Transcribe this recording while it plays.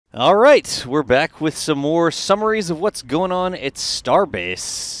All right, we're back with some more summaries of what's going on at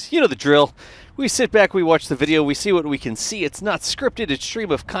Starbase. You know the drill. We sit back, we watch the video, we see what we can see. It's not scripted, it's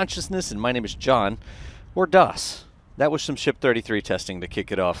stream of consciousness, and my name is John, or DOS. That was some Ship 33 testing to kick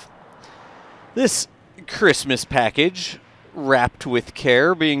it off. This Christmas package, wrapped with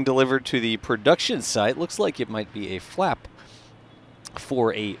care, being delivered to the production site, looks like it might be a flap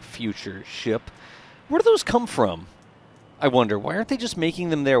for a future ship. Where do those come from? I wonder, why aren't they just making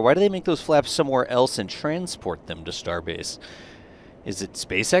them there? Why do they make those flaps somewhere else and transport them to Starbase? Is it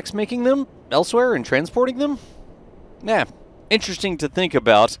SpaceX making them elsewhere and transporting them? Nah, interesting to think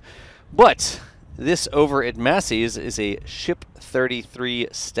about. But this over at Masseys is a Ship 33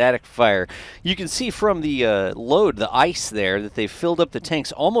 static fire. You can see from the load, the ice there, that they've filled up the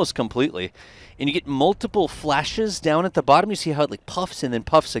tanks almost completely. And you get multiple flashes down at the bottom. You see how it like puffs and then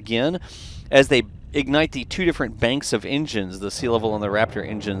puffs again as they ignite the two different banks of engines, the sea level and the Raptor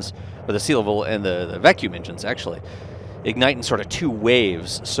engines, or the sea level and the vacuum engines, actually, ignite in sort of two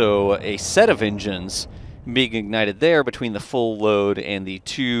waves. So a set of engines being ignited there between the full load and the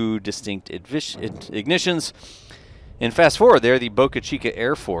two distinct ignitions. And fast forward there, the Boca Chica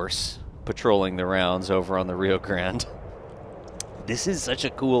Air Force patrolling the rounds over on the Rio Grande. This is such a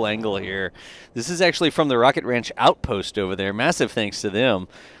cool angle here. This is actually from the Rocket Ranch outpost over there. Massive thanks to them.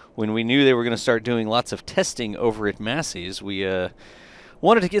 When we knew they were going to start doing lots of testing over at Masseys, we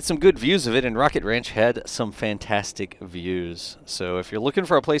wanted to get some good views of it, and Rocket Ranch had some fantastic views. So if you're looking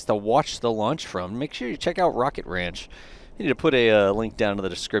for a place to watch the launch from, make sure you check out Rocket Ranch. I need to put a link down in the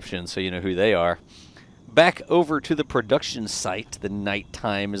description so you know who they are. Back over to the production site. The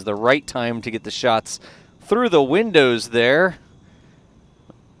nighttime is the right time to get the shots through the windows there.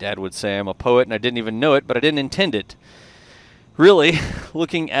 Dad would say I'm a poet and I didn't even know it, but I didn't intend it. Really,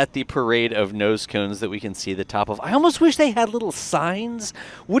 looking at the parade of nose cones that we can see the top of. I almost wish they had little signs.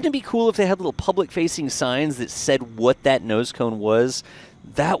 Wouldn't it be cool if they had little public-facing signs that said what that nose cone was?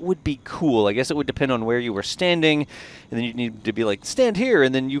 That would be cool. I guess it would depend on where you were standing, and then you'd need to be like, stand here,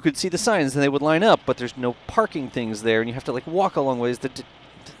 and then you could see the signs, and they would line up, but there's no parking things there, and you have to like walk a long ways.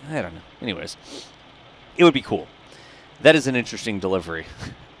 I don't know. Anyways, it would be cool. That is an interesting delivery.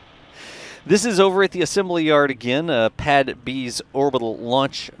 This is over at the assembly yard again, Pad B's orbital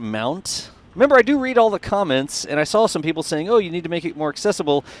launch mount. Remember, I do read all the comments, and I saw some people saying, oh, you need to make it more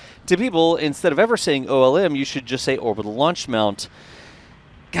accessible to people. Instead of ever saying OLM, you should just say orbital launch mount.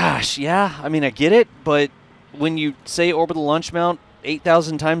 Gosh, yeah, I mean, I get it, but when you say orbital launch mount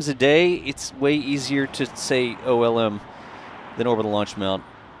 8,000 times a day, it's way easier to say OLM than orbital launch mount.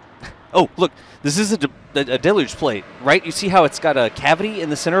 Oh, look, this is a Deluge plate, right? You see how it's got a cavity in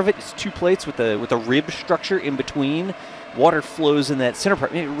the center of it? It's two plates with a rib structure in between. Water flows in that center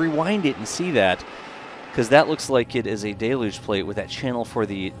part. Rewind it and see that, because that looks like it is a Deluge plate with that channel for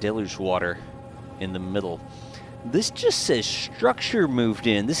the Deluge water in the middle. This just says structure moved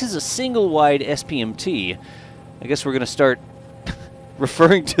in. This is a single-wide SPMT. I guess we're going to start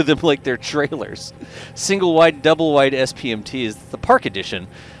referring to them like they're trailers. Single-wide, double-wide SPMTs. The Park Edition.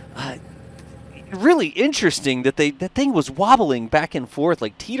 Really interesting that that thing was wobbling back and forth,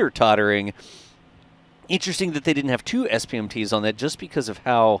 like teeter-tottering. Interesting that they didn't have two SPMTs on that just because of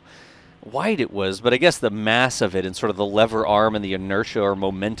how wide it was. But I guess the mass of it and sort of the lever arm and the inertia or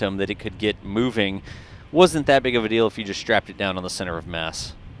momentum that it could get moving wasn't that big of a deal if you just strapped it down on the center of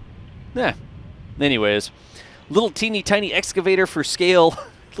mass. Anyways, little teeny tiny excavator for scale.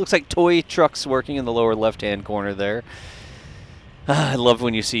 Looks like toy trucks working in the lower left-hand corner there. I love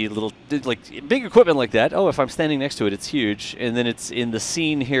when you see little, like, big equipment like that. Oh, if I'm standing next to it, it's huge. And then it's in the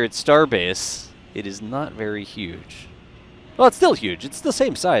scene here at Starbase. It is not very huge. Well, it's still huge. It's the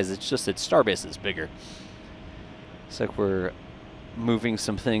same size. It's just that Starbase is bigger. Looks like we're moving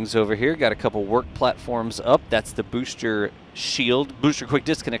some things over here. Got a couple work platforms up. That's the booster shield, booster quick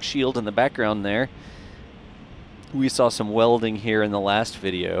disconnect shield in the background there. We saw some welding here in the last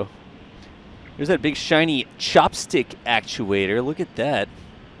video. There's that big shiny Chopstick Actuator. Look at that.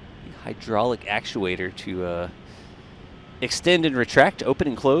 Hydraulic actuator to extend and retract, open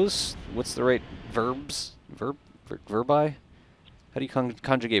and close. What's the right verbs? Verbi? How do you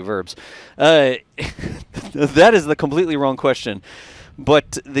conjugate verbs? That is the completely wrong question.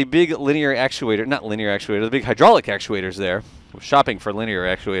 But the big linear actuator, not linear actuator, the big hydraulic actuators there. We're shopping for linear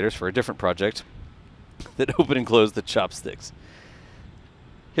actuators for a different project that open and close the chopsticks.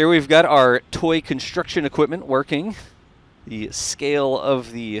 Here we've got our toy construction equipment working. The scale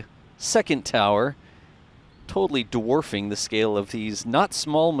of the second tower totally dwarfing the scale of these not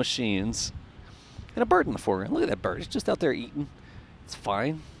small machines. And a bird in the foreground. Look at that bird. It's just out there eating. It's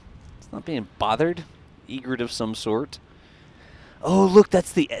fine. It's not being bothered. Egret of some sort. Oh, look,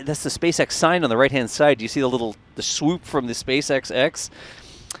 that's the SpaceX sign on the right-hand side. Do you see the swoop from the SpaceX X?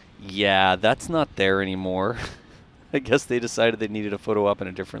 Yeah, that's not there anymore. I guess they decided they needed a photo op in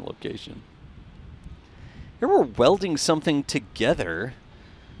a different location. Here we're welding something together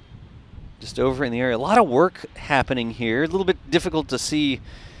just over in the area. A lot of work happening here. A little bit difficult to see.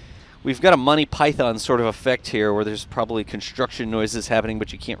 We've got a Monty Python sort of effect here where there's probably construction noises happening,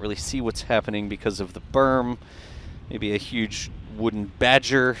 but you can't really see what's happening because of the berm. Maybe a huge wooden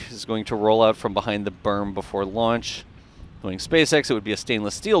badger is going to roll out from behind the berm before launch. Knowing SpaceX, it would be a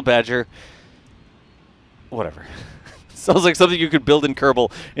stainless steel badger. Whatever. Sounds like something you could build in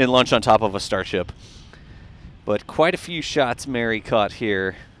Kerbal and launch on top of a Starship. But quite a few shots Mary caught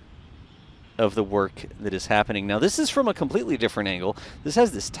here of the work that is happening. Now, this is from a completely different angle. This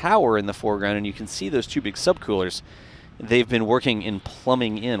has this tower in the foreground, and you can see those two big subcoolers. They've been working on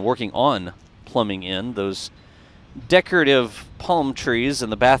plumbing in. Those decorative palm trees in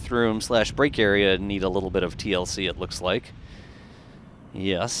the bathroom / break area need a little bit of TLC, it looks like.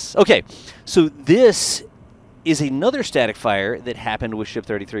 Yes. Okay, so this is another static fire that happened with Ship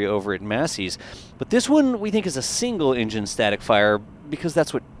 33 over at Masseys. But this one we think is a single engine static fire because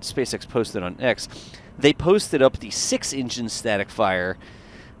that's what SpaceX posted on X. They posted up the 6-engine static fire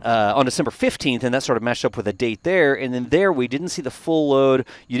on December 15th, and that sort of matched up with a date there. And then there we didn't see the full load.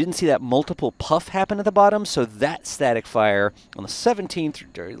 You didn't see that multiple puff happen at the bottom. So that static fire on the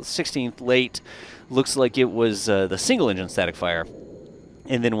 17th or 16th late looks like it was the single engine static fire.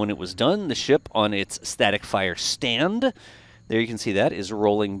 And then when it was done, the ship on its static fire stand, there you can see that, is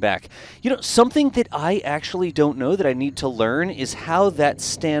rolling back. You know, something that I actually don't know that I need to learn is how that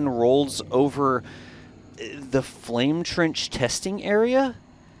stand rolls over the flame trench testing area.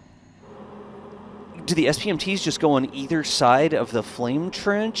 Do the SPMTs just go on either side of the flame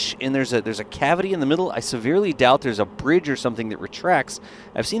trench, and there's a cavity in the middle? I severely doubt there's a bridge or something that retracts.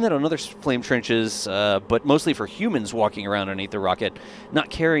 I've seen that on other flame trenches, but mostly for humans walking around underneath the rocket,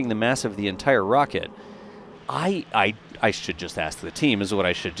 not carrying the mass of the entire rocket. I should just ask the team, is what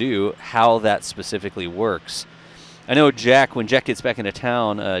I should do, how that specifically works. I know when Jack gets back into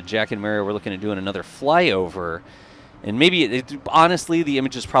town, Jack and Mary were looking at doing another flyover. And maybe, honestly, the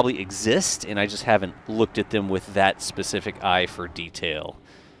images probably exist, and I just haven't looked at them with that specific eye for detail.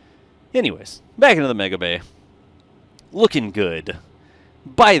 Anyways, back into the Mega Bay. Looking good.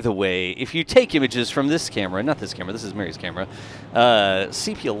 By the way, if you take images from this camera, not this camera, this is Mary's camera,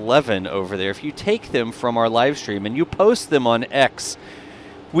 CP11 over there, if you take them from our live stream and you post them on X,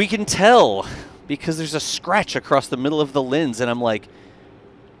 we can tell because there's a scratch across the middle of the lens, and I'm like,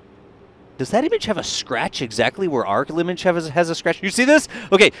 does that image have a scratch exactly where our image has a scratch? You see this?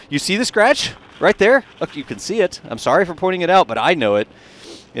 Okay, you see the scratch right there? Look, you can see it. I'm sorry for pointing it out, but I know it.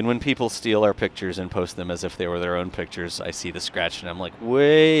 And when people steal our pictures and post them as if they were their own pictures, I see the scratch, and I'm like,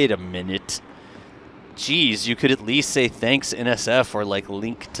 wait a minute. Geez, you could at least say thanks NSF or like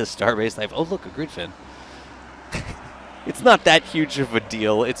link to Starbase Live. Oh, look, a grid fin. It's not that huge of a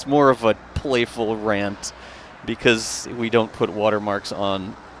deal. It's more of a playful rant because we don't put watermarks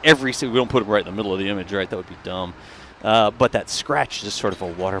on we don't put them right in the middle of the image, right? That would be dumb. But that scratch is sort of a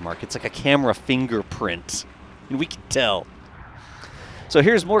watermark. It's like a camera fingerprint, and we can tell. So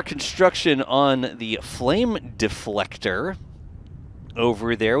here's more construction on the flame deflector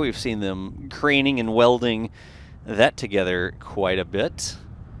over there. We've seen them craning and welding that together quite a bit.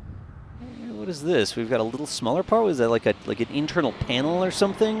 What is this? We've got a little smaller part. Is that like an internal panel or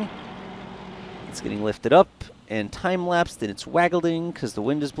something? It's getting lifted up and time-lapsed, then it's waggling because the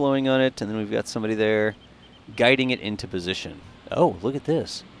wind is blowing on it, and then we've got somebody there guiding it into position. Oh, look at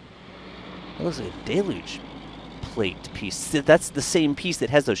this. That looks like a Deluge plate piece. That's the same piece that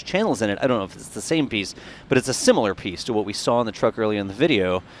has those channels in it. I don't know if it's the same piece, but it's a similar piece to what we saw in the truck earlier in the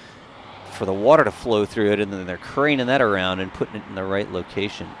video for the water to flow through it, and then they're craning that around and putting it in the right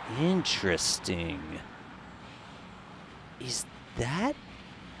location. Interesting. Is that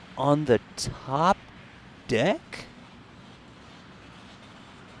on the top deck?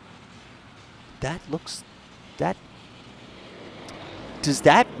 Does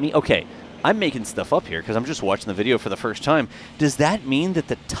that mean, okay, I'm making stuff up here because I'm just watching the video for the first time. Does that mean that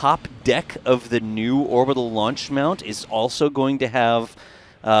the top deck of the new orbital launch mount is also going to have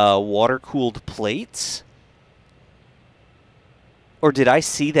water-cooled plates? Or did I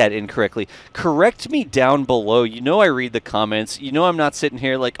see that incorrectly? Correct me down below. You know I read the comments. You know I'm not sitting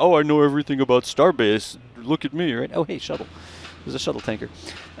here like, oh, I know everything about Starbase. Look at me, right? Oh, hey, shuttle. There's a shuttle tanker.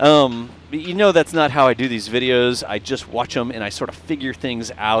 You know that's not how I do these videos. I just watch them and I sort of figure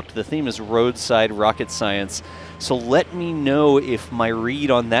things out. The theme is roadside rocket science. So let me know if my read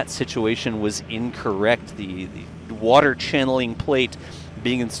on that situation was incorrect. The water channeling plate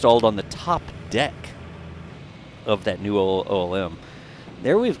being installed on the top deck of that new OLM.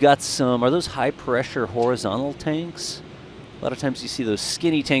 There we've got some, are those high pressure horizontal tanks? A lot of times you see those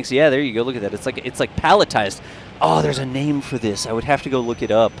skinny tanks. Yeah, there you go, look at that. It's like palletized. Oh, there's a name for this. I would have to go look it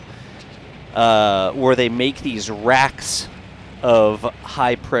up. Where they make these racks of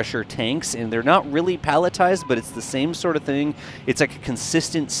high pressure tanks, and they're not really palletized, but it's the same sort of thing. It's like a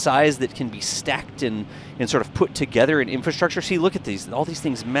consistent size that can be stacked and sort of put together in infrastructure. See, look at these. All these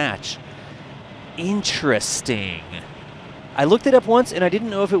things match. Interesting. I looked it up once, and I didn't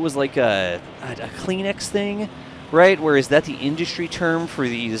know if it was like a Kleenex thing, right? Where is that the industry term for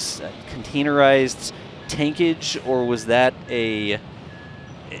these containerized tankage, or was that the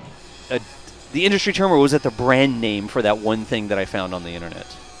industry term, or was it the brand name for that one thing that I found on the internet?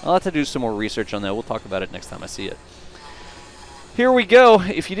 I'll have to do some more research on that. We'll talk about it next time I see it. Here we go.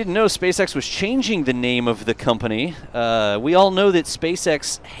 If you didn't know, SpaceX was changing the name of the company. We all know that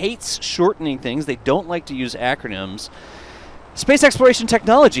SpaceX hates shortening things. They don't like to use acronyms. Space Exploration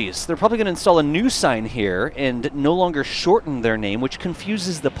Technologies. They're probably going to install a new sign here and no longer shorten their name, which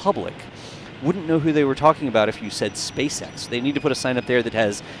confuses the public. Wouldn't know who they were talking about if you said SpaceX. They need to put a sign up there that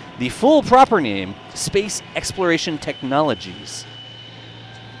has the full proper name, Space Exploration Technologies.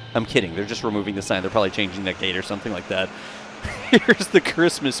 I'm kidding. They're just removing the sign. They're probably changing that gate or something like that. Here's the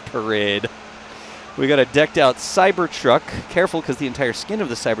Christmas parade. We got a decked out Cybertruck. Careful, because the entire skin of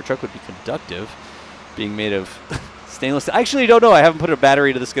the Cybertruck would be conductive, being made of stainless. I actually don't know. I haven't put a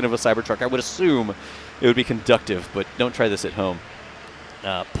battery to the skin of a Cybertruck. I would assume it would be conductive, but don't try this at home.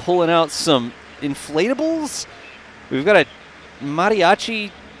 Pulling out some inflatables. We've got a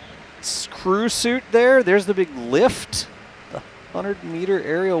mariachi crew suit there. There's the big lift. The 100-meter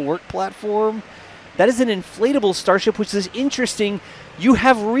aerial work platform. That is an inflatable Starship, which is interesting. You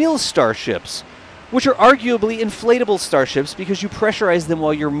have real Starships, which are arguably inflatable Starships because you pressurize them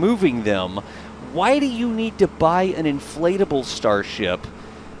while you're moving them. Why do you need to buy an inflatable Starship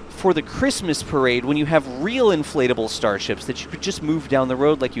for the Christmas parade when you have real inflatable Starships that you could just move down the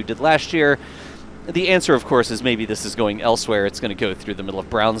road like you did last year? The answer, of course, is maybe this is going elsewhere. It's going to go through the middle of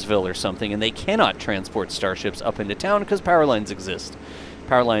Brownsville or something, and they cannot transport Starships up into town because power lines exist.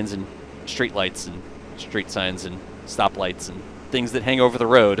 Power lines and street lights and street signs and stoplights and things that hang over the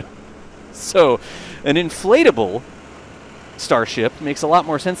road. So an inflatable Starship makes a lot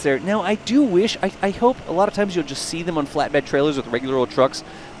more sense there. Now, I do wish, I hope a lot of times you'll just see them on flatbed trailers with regular old trucks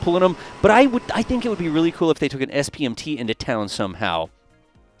pulling them, but I think it would be really cool if they took an SPMT into town somehow.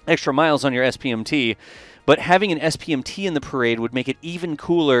 Extra miles on your SPMT, but having an SPMT in the parade would make it even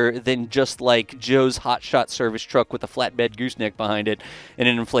cooler than just like Joe's hotshot service truck with a flatbed gooseneck behind it and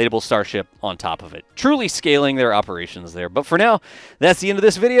an inflatable Starship on top of it. Truly scaling their operations there. But for now, that's the end of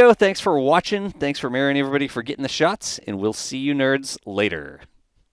this video. Thanks for watching. Thanks for marrying everybody for getting the shots, and we'll see you nerds later.